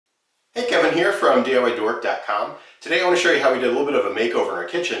Kevin here from DIYDork.com. Today I want to show you how we did a little bit of a makeover in our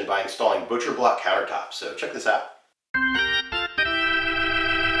kitchen by installing butcher block countertops. So check this out.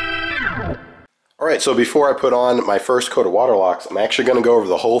 Alright, so before I put on my first coat of Waterlox, I'm actually going to go over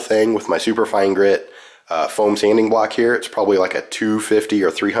the whole thing with my super fine grit foam sanding block here. It's probably like a 250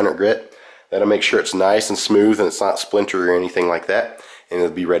 or 300 grit. That'll make sure it's nice and smooth and it's not splintery or anything like that. And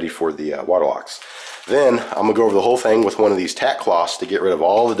it'll be ready for the Waterlox. Then I'm going to go over the whole thing with one of these tack cloths to get rid of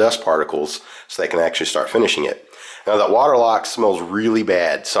all the dust particles so they can actually start finishing it. Now that Waterlox smells really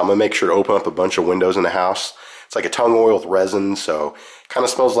bad, so I'm going to make sure to open up a bunch of windows in the house. It's like a tung oil with resin, so it kind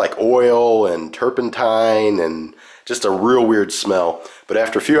of smells like oil and turpentine and just a real weird smell. But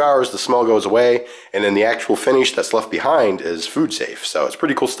after a few hours the smell goes away, and then the actual finish that's left behind is food safe. So it's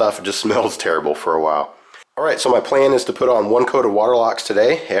pretty cool stuff. It just smells terrible for a while. Alright, so my plan is to put on one coat of Waterlox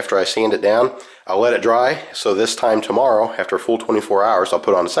today. After I sand it down, I'll let it dry. So this time tomorrow, after a full 24 hours, I'll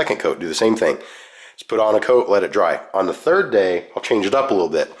put on a second coat, do the same thing. Just put on a coat, let it dry. On the third day, I'll change it up a little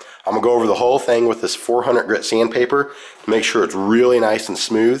bit. I'm going to go over the whole thing with this 400 grit sandpaper to make sure it's really nice and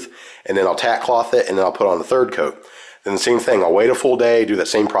smooth. And then I'll tack cloth it, and then I'll put on the third coat. Then the same thing, I'll wait a full day, do that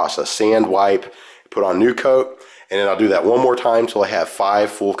same process. Sand, wipe, put on a new coat, and then I'll do that one more time till I have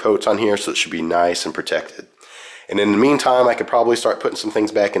 5 full coats on here, so it should be nice and protected. And in the meantime, I could probably start putting some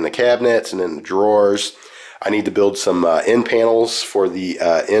things back in the cabinets and in the drawers. I need to build some end panels for the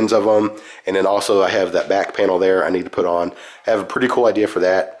ends of them. And then also I have that back panel there I need to put on. I have a pretty cool idea for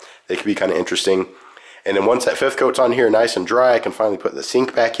that. They could be kind of interesting. And then once that 5th coat's on here nice and dry, I can finally put the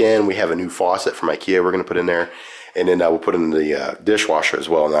sink back in. We have a new faucet from Ikea we're going to put in there. And then we'll put in the dishwasher as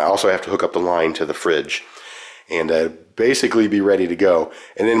well. And I also have to hook up the line to the fridge. And basically be ready to go.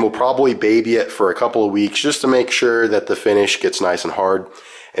 And then we'll probably baby it for a couple of weeks just to make sure that the finish gets nice and hard.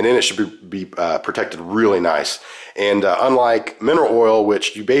 And then it should be protected really nice. And unlike mineral oil,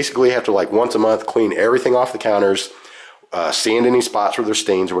 which you basically have to like once a month clean everything off the counters, sand any spots where there's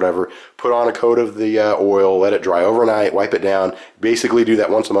stains or whatever, put on a coat of the oil, let it dry overnight, wipe it down, basically do that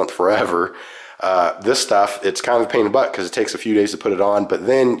once a month forever. This stuff, it's kind of a pain in the butt because it takes a few days to put it on, but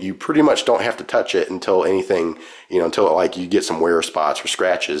then you pretty much don't have to touch it until anything, until like you get some wear spots or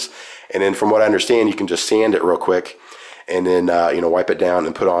scratches. And then from what I understand, you can just sand it real quick and then, wipe it down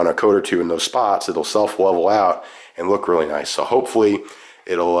and put on a coat or two in those spots. It'll self-level out and look really nice. So hopefully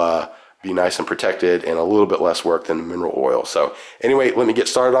it'll be nice and protected and a little bit less work than mineral oil. So anyway, let me get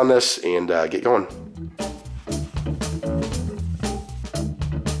started on this and get going.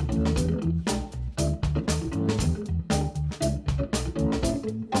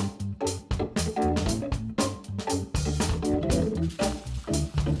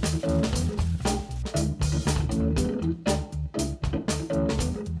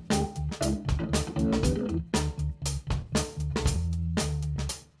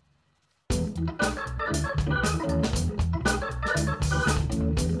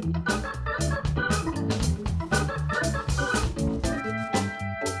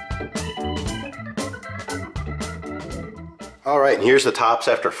 Alright, and here's the tops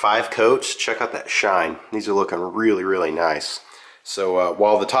after 5 coats. Check out that shine. These are looking really, really nice. So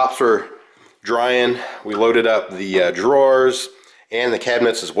while the tops were drying, we loaded up the drawers and the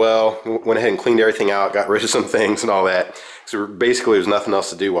cabinets as well. We went ahead and cleaned everything out, got rid of some things and all that. So basically there's nothing else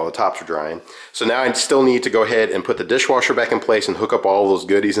to do while the tops are drying. So now I still need to go ahead and put the dishwasher back in place and hook up all those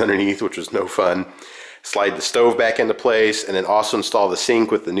goodies underneath, which was no fun. Slide the stove back into place, and then also install the sink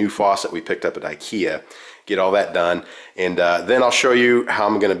with the new faucet we picked up at Ikea. Get all that done, and then I'll show you how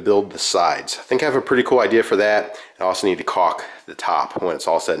I'm going to build the sides. I think I have a pretty cool idea for that. I also need to caulk the top when it's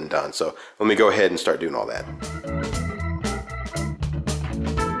all said and done. So let me go ahead and start doing all that.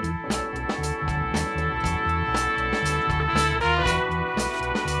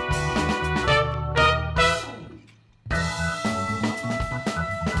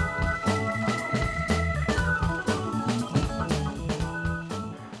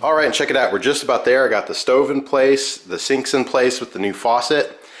 Alright, and check it out, we're just about there. I got the stove in place, the sink's in place with the new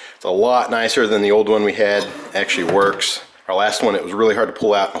faucet. It's a lot nicer than the old one we had. It actually works. Our last one, it was really hard to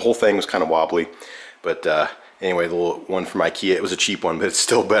pull out. The whole thing was kind of wobbly. But anyway, the little one from Ikea, it was a cheap one, but it's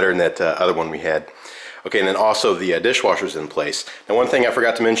still better than that other one we had. Okay, and then also the dishwasher's in place. Now one thing I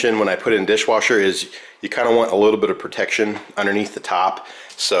forgot to mention when I put in dishwasher is you kind of want a little bit of protection underneath the top.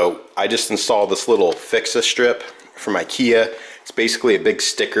 So I just installed this little Fixa strip from Ikea. It's basically a big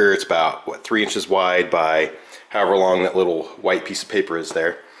sticker. It's about, what, 3 inches wide by however long that little white piece of paper is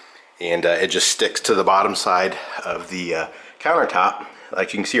there. And it just sticks to the bottom side of the countertop,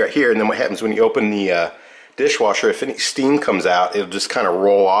 like you can see right here. And then what happens when you open the dishwasher, if any steam comes out, it'll just kind of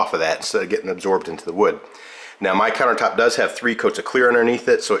roll off of that instead of getting absorbed into the wood. Now my countertop does have 3 coats of clear underneath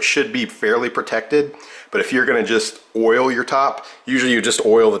it, so it should be fairly protected. But if you're gonna just oil your top, usually you just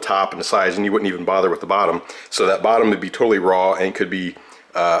oil the top and the sides and you wouldn't even bother with the bottom. So that bottom would be totally raw and could be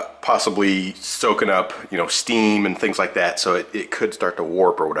possibly soaking up, you know, steam and things like that. So it could start to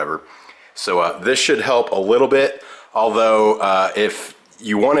warp or whatever. So this should help a little bit. Although if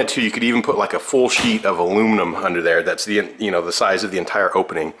you wanted to, you could even put like a full sheet of aluminum under there. That's the, you know, the size of the entire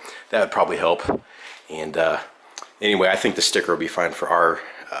opening. That would probably help. And anyway, I think the sticker will be fine for our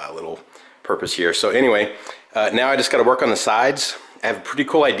little purpose here. So anyway, now I just got to work on the sides. I have a pretty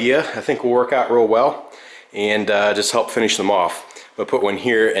cool idea. I think will work out real well, and just help finish them off. I'll put one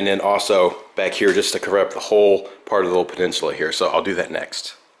here and then also back here just to cover up the whole part of the little peninsula here. So I'll do that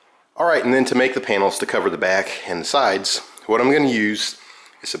next. All right, and then to make the panels to cover the back and the sides, what I'm going to use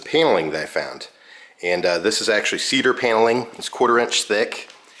is some paneling that I found. And this is actually cedar paneling. It's 1/4 inch thick,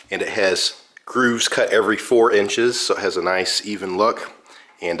 and it has grooves cut every 4 inches, so it has a nice even look.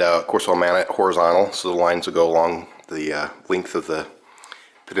 And of course I'll mount it horizontal, so the lines will go along the length of the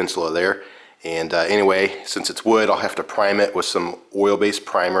peninsula there. And anyway, since it's wood, I'll have to prime it with some oil-based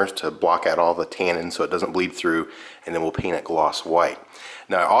primer to block out all the tannin so it doesn't bleed through, and then we'll paint it gloss white.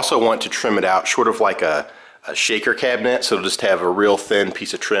 Now I also want to trim it out sort of like a shaker cabinet, so it'll just have a real thin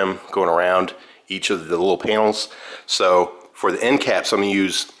piece of trim going around each of the little panels. So for the end caps, I'm going to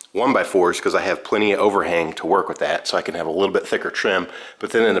use 1x4s because I have plenty of overhang to work with that, so I can have a little bit thicker trim. But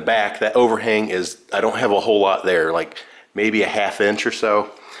then in the back, that overhang is, I don't have a whole lot there, like maybe a 1/2 inch or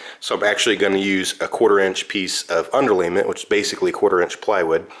so. So I'm actually going to use a 1/4 inch piece of underlayment, which is basically 1/4 inch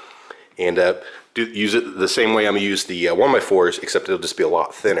plywood, and use it the same way I'm going to use the 1x4s, except it'll just be a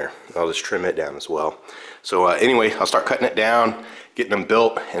lot thinner. I'll just trim it down as well. So anyway, I'll start cutting it down, getting them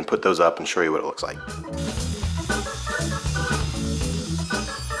built, and put those up and show you what it looks like.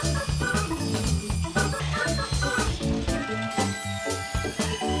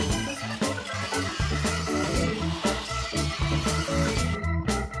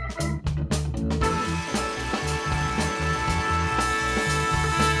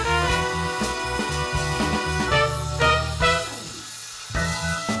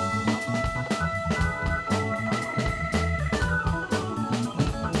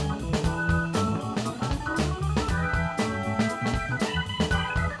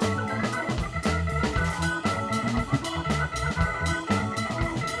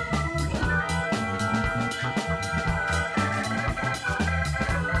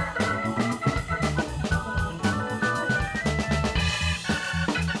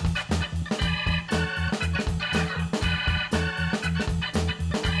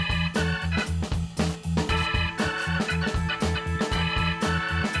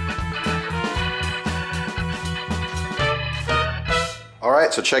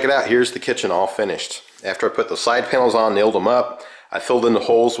 Alright, so check it out. Here's the kitchen all finished. After I put the side panels on, nailed them up, I filled in the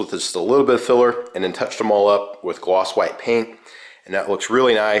holes with just a little bit of filler and then touched them all up with gloss white paint. And that looks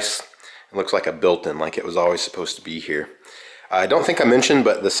really nice. It looks like a built-in, like it was always supposed to be here. I don't think I mentioned,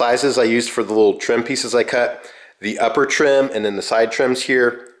 but the sizes I used for the little trim pieces I cut, the upper trim and then the side trims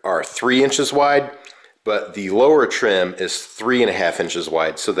here are 3 inches wide, but the lower trim is 3.5 inches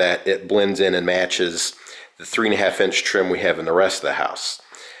wide so that it blends in and matches the 3.5 inch trim we have in the rest of the house.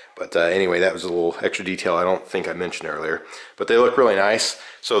 But anyway, that was a little extra detail I don't think I mentioned earlier. But they look really nice.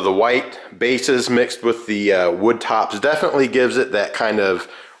 So the white bases mixed with the wood tops definitely gives it that kind of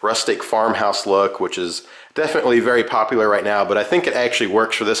rustic farmhouse look, which is definitely very popular right now. But I think it actually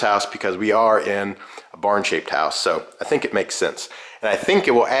works for this house because we are in a barn-shaped house. So I think it makes sense. And I think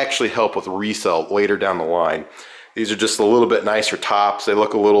it will actually help with resale later down the line. These are just a little bit nicer tops. They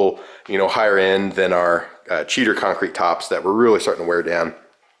look a little, you know, higher end than our cedar concrete tops that were really starting to wear down.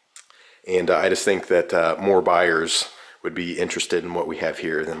 And I just think that more buyers would be interested in what we have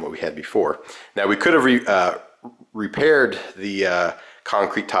here than what we had before. Now we could have repaired the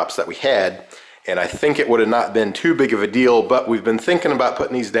concrete tops that we had, and I think it would have not been too big of a deal, but we've been thinking about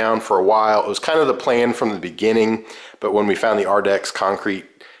putting these down for a while. It was kind of the plan from the beginning, but when we found the Ardex concrete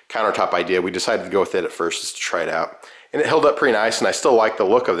countertop idea, we decided to go with it at first just to try it out. And it held up pretty nice, and I still like the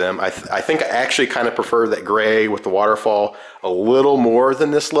look of them. I think I actually kind of prefer that gray with the waterfall a little more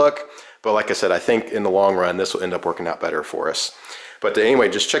than this look. But like I said, I think in the long run, this will end up working out better for us. But anyway,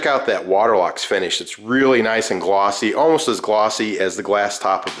 just check out that Waterlox finish. It's really nice and glossy, almost as glossy as the glass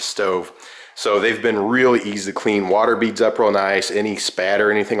top of the stove. So they've been really easy to clean. Water beads up real nice. Any spatter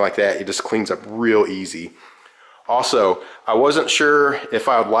or anything like that, it just cleans up real easy. Also, I wasn't sure if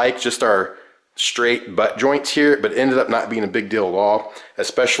I would like just our straight butt joints here, but it ended up not being a big deal at all,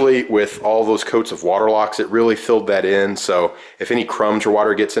 especially with all those coats of Waterlox. It really filled that in, so if any crumbs or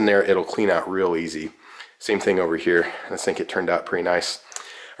water gets in there, it'll clean out real easy. Same thing over here. I think it turned out pretty nice.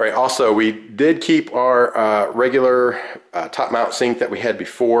 All right, also we did keep our regular top mount sink that we had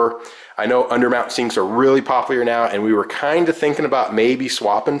before. I know undermount sinks are really popular now, and we were kind of thinking about maybe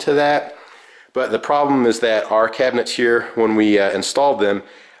swapping to that. But the problem is that our cabinets here, when we installed them,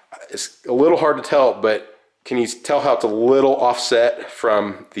 it's a little hard to tell, but can you tell how it's a little offset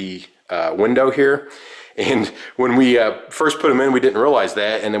from the window here? And when we first put them in, we didn't realize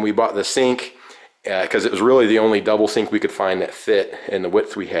that, and then we bought the sink because it was really the only double sink we could find that fit in the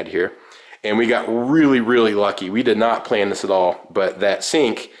width we had here. And we got really, really lucky. We did not plan this at all, but that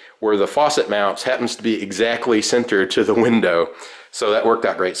sink where the faucet mounts happens to be exactly centered to the window. So that worked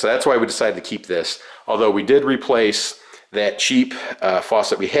out great. So that's why we decided to keep this. Although we did replace that cheap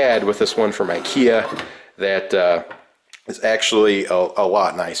faucet we had with this one from Ikea that is actually a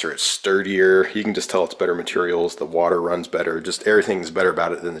lot nicer. It's sturdier. You can just tell it's better materials. The water runs better. Just everything's better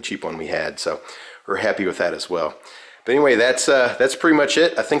about it than the cheap one we had. So we're happy with that as well. But anyway, that's pretty much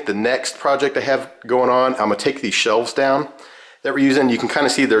it. I think the next project I have going on, I'm gonna take these shelves down that we're using. You can kind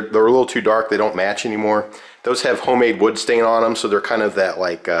of see they're a little too dark. They don't match anymore. Those have homemade wood stain on them, so they're kind of that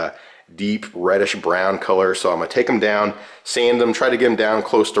like deep reddish brown color. So I'm gonna take them down, sand them, try to get them down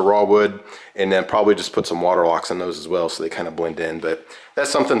close to raw wood, and then probably just put some Waterlox on those as well so they kind of blend in. But that's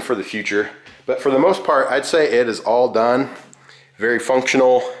something for the future. But for the most part, I'd say it is all done. Very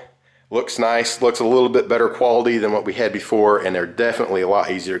functional. Looks nice, looks a little bit better quality than what we had before, and they're definitely a lot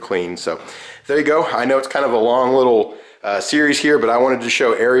easier to clean. So there you go. I know it's kind of a long little series here, but I wanted to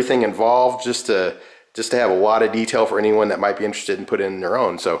show everything involved just to have a lot of detail for anyone that might be interested in putting in their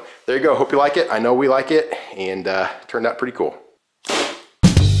own. So there you go. Hope you like it. I know we like it, and turned out pretty cool.